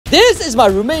This is my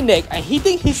roommate Nick, and he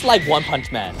thinks he's like One Punch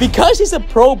Man because he's a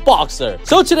pro boxer.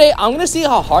 So today, I'm gonna see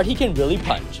how hard he can really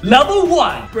punch. Level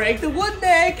 1. Break the wood,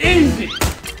 Nick. Easy.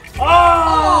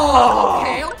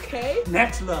 Oh! Okay.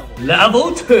 Next level.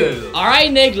 Level 2. All right,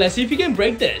 Nick, let's see if you can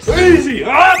break this. Easy.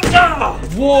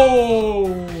 Whoa.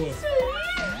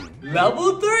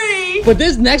 Level 3. For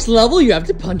this next level, you have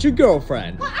to punch your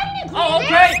girlfriend. Well, I didn't Oh,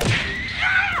 okay.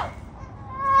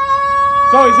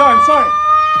 Sorry, I'm sorry.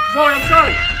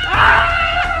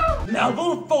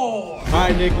 Level 4. All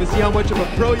right, Nick, let's see how much of a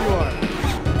pro you are.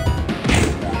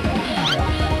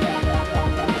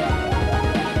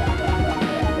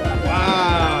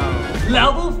 Wow.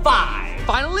 Level 5.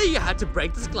 Finally, you have to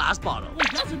break this glass bottle. Wait,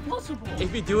 that's impossible.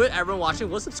 If you do it, everyone watching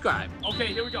will subscribe. Okay,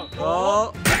 here we go.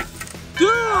 Oh.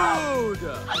 Dude!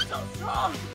 I'm so strong.